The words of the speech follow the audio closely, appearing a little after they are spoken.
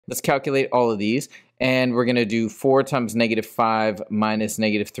let's calculate all of these. And we're going to do 4 times -5 minus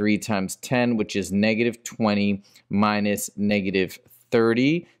 -3 times 10, which is -20 minus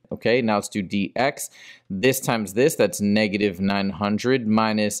 -30. Okay, now let's do dx. This times this, that's -900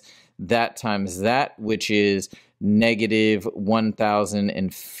 minus that times that, which is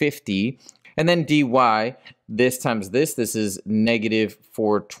 -1050. And then dy, this times this is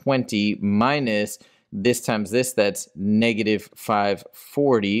 -420 minus this times this, that's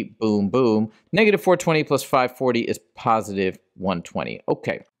 -540. Boom, boom. -420 plus 540 is +120.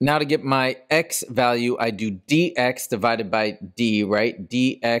 Okay, now to get my x value, I do dx divided by d, right?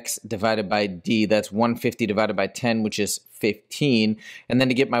 dx divided by d, that's 150 divided by 10, which is 15. And then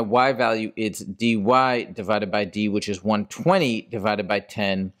to get my y value, it's dy divided by d, which is 120 divided by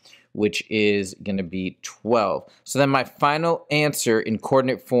 10, which is going to be 12. So then my final answer in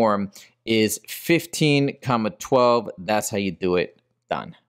coordinate form is 15, 12. That's how you do it. Done.